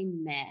actually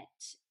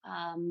met.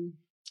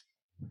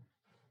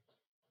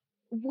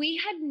 We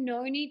had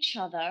known each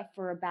other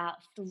for about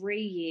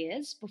 3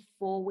 years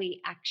before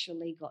we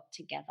actually got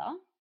together.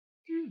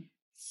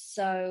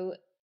 So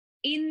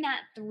in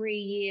that 3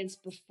 years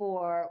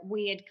before,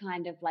 we had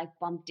kind of like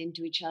bumped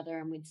into each other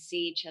and we'd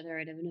see each other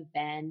at an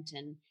event.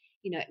 And,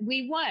 you know,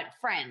 we weren't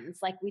friends,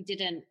 like we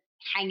didn't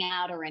hang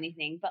out or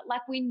anything, but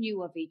like we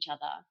knew of each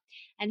other.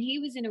 And he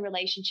was in a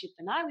relationship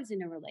and I was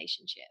in a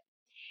relationship.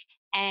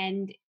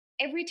 And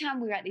every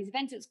time we were at these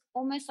events, it's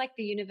almost like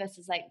the universe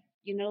is like,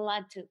 you're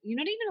not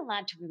even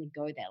allowed to really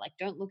go there. Like,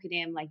 don't look at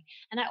him. Like,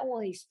 and I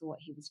always thought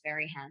he was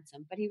very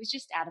handsome, but he was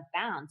just out of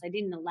bounds. I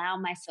didn't allow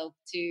myself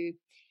to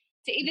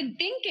even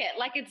think it.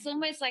 Like, it's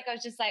almost like I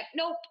was just like,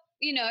 nope,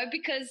 you know,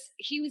 because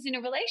he was in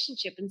a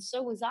relationship and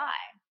so was I.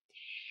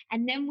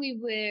 And then we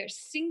were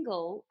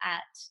single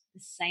at the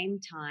same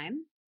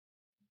time.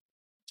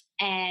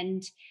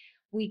 And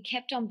we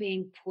kept on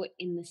being put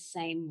in the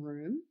same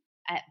room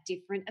at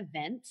different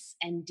events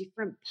and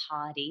different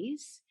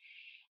parties.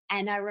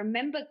 And I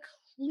remember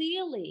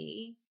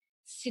clearly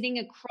sitting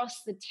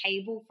across the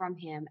table from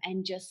him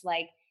and just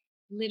like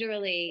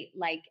literally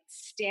like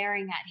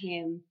staring at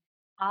him,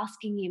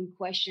 asking him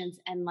questions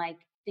and like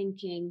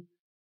thinking,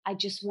 I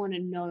just want to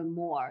know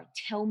more.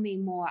 Tell me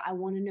more. I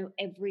want to know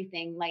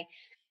everything. Like,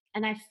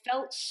 and it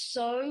felt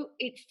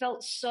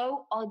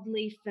so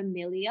oddly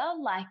familiar.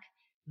 Like,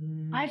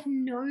 I've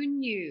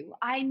known you.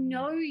 I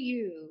know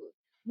you.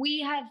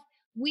 We have,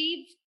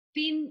 we've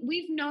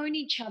we've known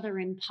each other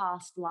in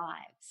past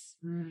lives.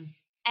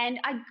 And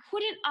I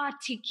couldn't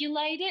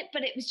articulate it,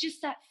 but it was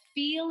just that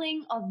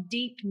feeling of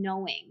deep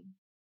knowing.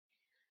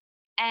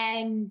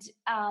 And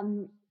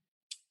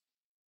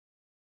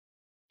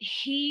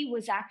he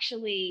was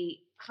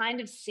actually kind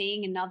of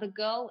seeing another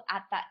girl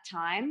at that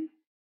time.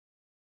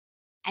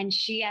 And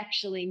she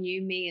actually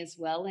knew me as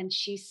well. And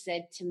she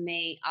said to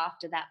me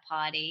after that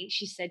party,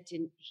 she said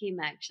to him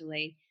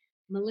actually,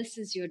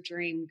 Melissa's your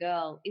dream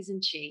girl,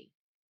 isn't she?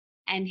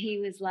 And he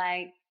was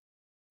like,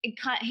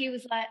 he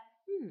was like,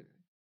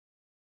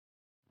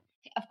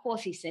 Of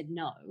course he said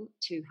no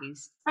to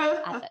his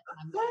at that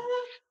time. But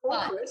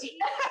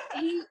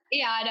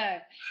yeah, I know.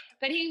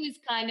 But he was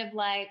kind of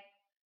like,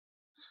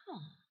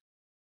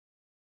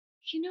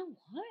 you know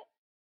what?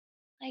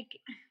 Like,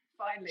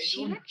 finally,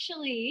 she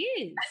actually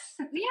is.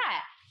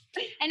 Yeah.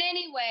 And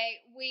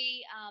anyway,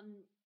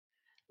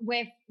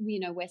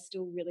 we're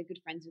still really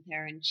good friends with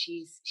her, and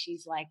she's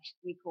like,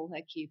 we call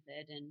her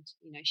Cupid, and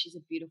she's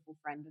a beautiful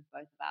friend of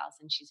both of ours,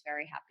 and she's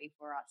very happy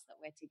for us that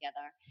we're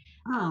together.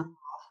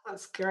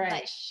 That's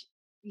great.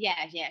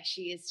 Yeah,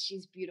 she is.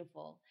 She's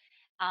beautiful.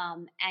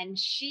 And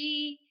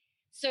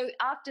so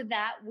after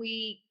that,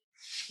 we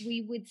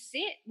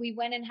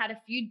went and had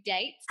a few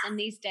dates, and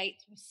these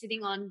dates were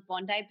sitting on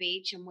Bondi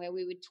Beach, and where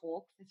we would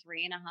talk for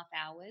 3.5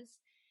 hours,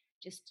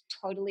 just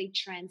totally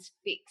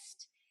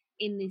transfixed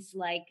in this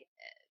like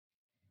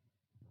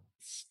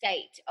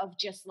state of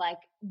just like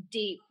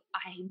deep,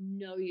 I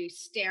know you,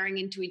 staring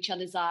into each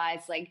other's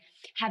eyes, like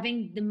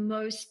having the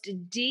most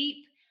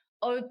deep,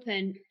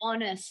 open,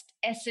 honest,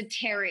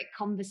 esoteric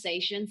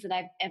conversations that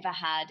I've ever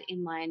had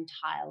in my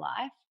entire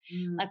life.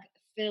 Like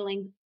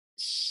feeling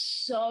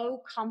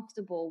so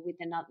comfortable with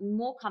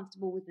more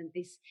comfortable with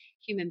this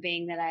human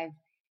being that I've,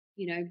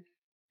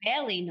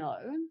 barely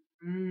known.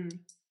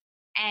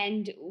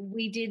 And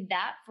we did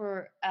that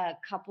for a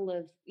couple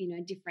of,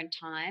 different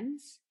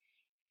times.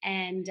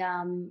 And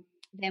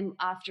then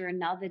after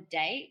another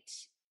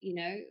date,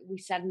 we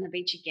sat on the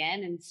beach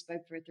again and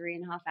spoke for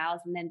 3.5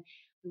 hours. And then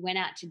we went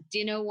out to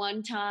dinner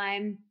one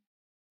time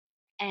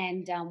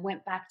and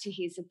went back to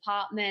his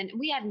apartment.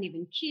 We hadn't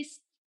even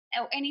kissed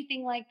or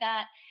anything like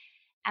that.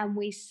 And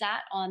we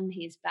sat on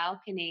his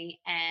balcony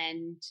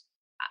and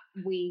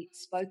we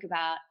spoke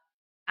about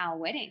our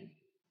wedding.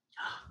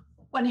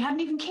 When you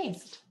hadn't even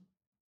kissed?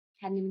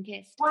 Hadn't even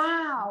kissed.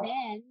 Wow.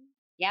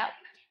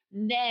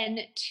 Then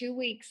 2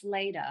 weeks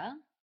later,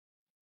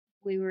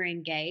 we were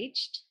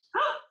engaged.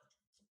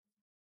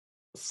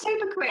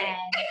 Super quick.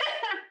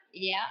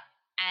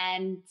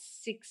 And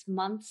 6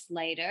 months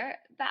later,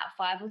 about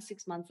 5 or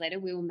 6 months later,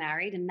 we were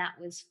married, and that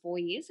was 4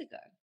 years ago.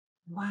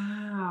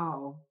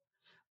 Wow.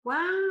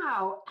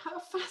 How a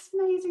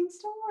fascinating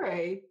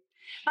story.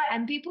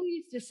 And people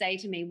used to say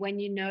to me, when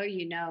you know,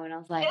 you know. And I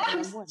was like, I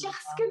was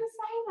just going to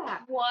say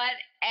that.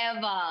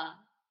 Whatever.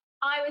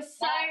 It's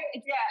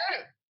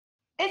true.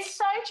 It's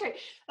so true.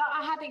 Like,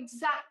 I had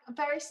a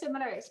very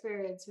similar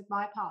experience with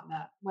my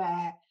partner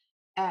where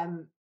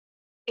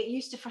it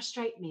used to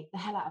frustrate the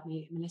hell out of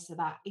me, Melissa,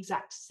 that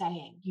exact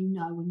saying, you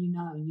know when you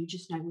know, and you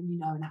just know when you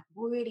know. And that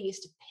really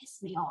used to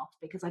piss me off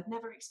because I'd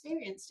never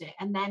experienced it.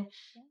 And then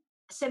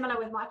similar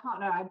with my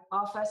partner,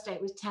 our first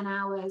date was 10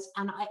 hours.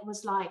 And it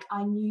was like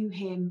I knew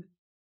him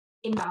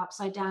in the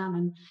upside down.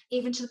 And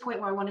even to the point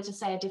where I wanted to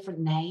say a different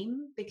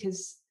name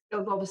because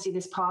of obviously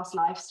this past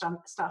life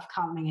stuff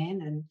coming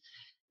in. And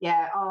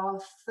our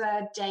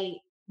third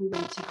date, we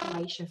went to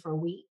Croatia for a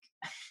week.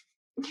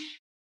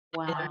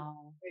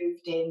 Wow.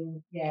 Moved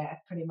in,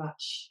 pretty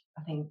much,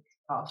 I think,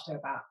 after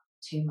about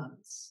 2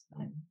 months.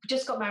 And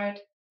just got married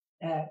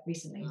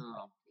recently.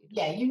 Oh,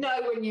 you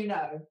know when you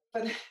know.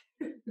 But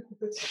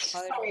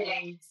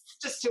sorry,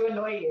 just to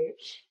annoy you.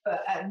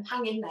 But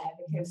hang in there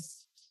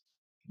because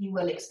you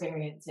will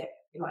experience it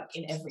like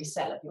in every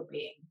cell of your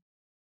being.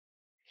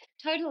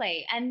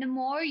 Totally. And the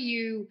more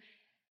you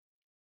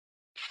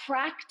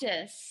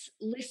practice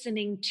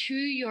listening to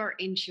your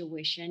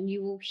intuition,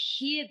 you will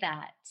hear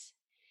that.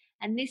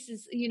 And this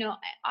is,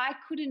 I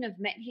couldn't have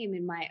met him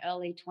in my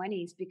early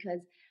 20s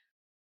because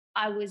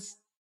I was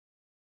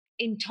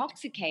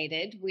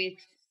intoxicated with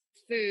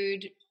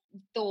food,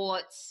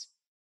 thoughts,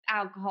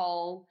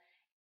 alcohol.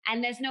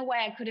 And there's no way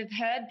I could have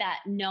heard that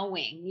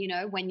knowing,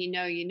 when you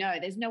know, you know.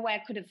 There's no way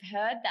I could have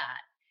heard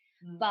that.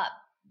 But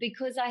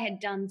because I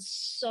had done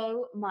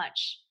so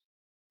much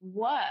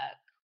work,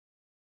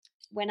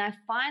 when I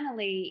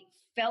finally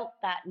felt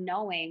that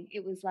knowing,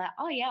 it was like,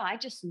 oh yeah, I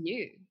just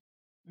knew.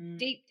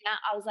 Deep down,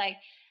 I was like,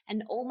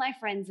 and all my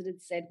friends that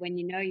had said, when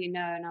you know, you know,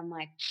 and I'm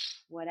like,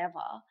 whatever.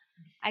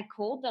 I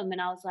called them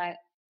and I was like,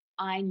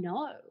 I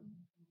know.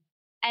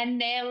 And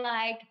they're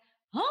like,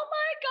 oh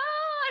my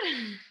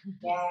God.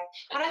 Yeah.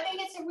 And I think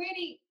it's a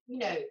really,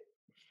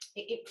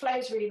 it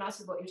flows really nice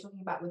with what you're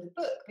talking about with the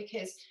book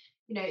because,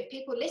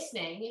 people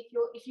listening,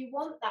 if you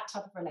want that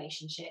type of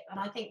relationship, and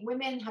I think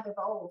women have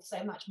evolved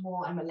so much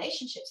more and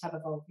relationships have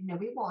evolved.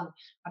 We want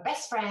a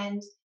best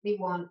friend, we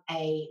want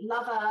a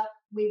lover,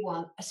 we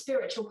want a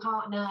spiritual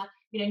partner.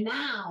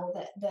 Now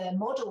that the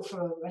model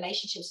for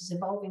relationships is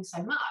evolving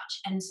so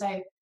much. And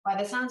so by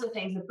the sounds of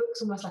things, the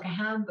book's almost like a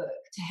handbook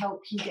to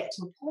help you get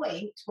to a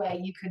point where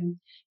you can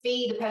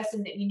be the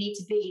person that you need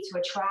to be to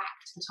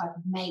attract the type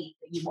of mate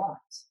that you want.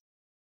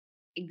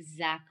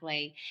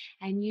 Exactly.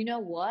 And you know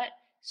what?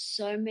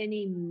 So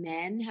many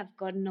men have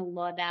gotten a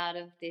lot out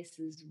of this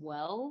as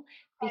well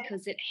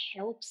because it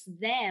helps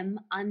them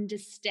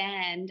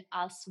understand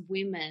us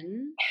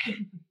women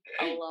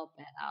a lot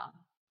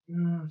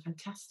better.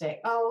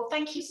 Fantastic. Oh,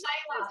 thank you so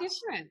much.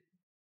 Different.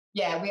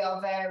 Yeah, we are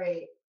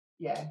very,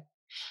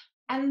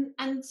 And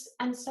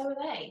so are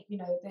they.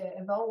 The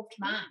evolved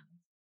man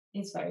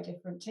is very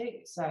different too.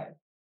 So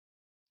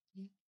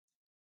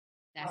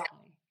exactly.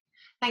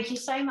 Thank you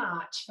so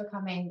much for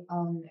coming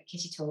on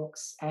Kitty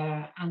Talks.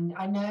 And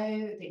I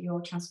know that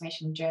your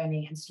transformational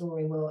journey and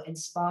story will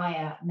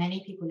inspire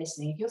many people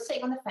listening. If you're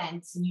sitting on the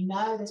fence and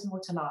there's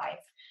more to life,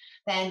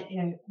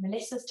 then,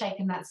 Melissa's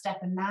taken that step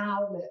and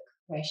now look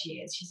where she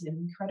is. She's in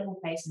an incredible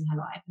place in her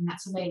life and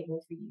that's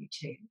available for you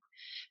too.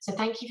 So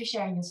thank you for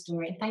sharing your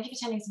story and thank you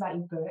for telling us about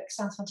your book.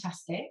 Sounds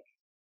fantastic.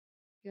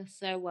 You're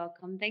so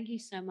welcome. Thank you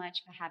so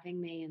much for having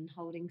me and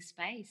holding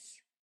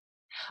space.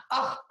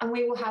 Oh, and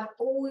we will have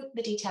all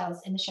the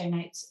details in the show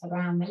notes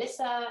around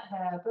Melissa,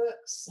 her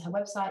books, her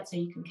website, so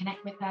you can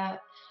connect with her.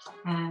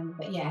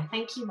 But yeah,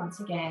 thank you once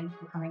again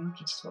for coming on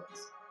Kitty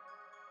Talks.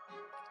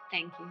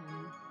 Thank you,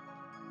 honey.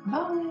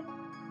 Bye.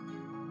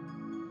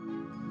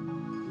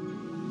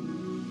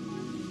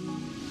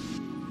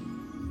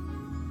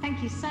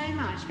 Thank you so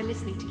much for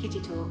listening to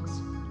Kitty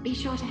Talks. Be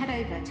sure to head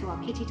over to our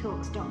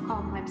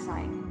kittytalks.com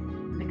website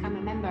and become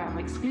a member of our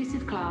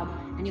exclusive club,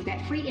 and you'll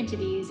get free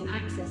interviews and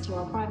access to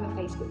our private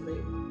Facebook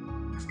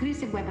group,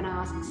 exclusive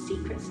webinars and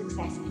secret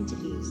success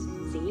interviews.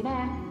 See you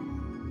there.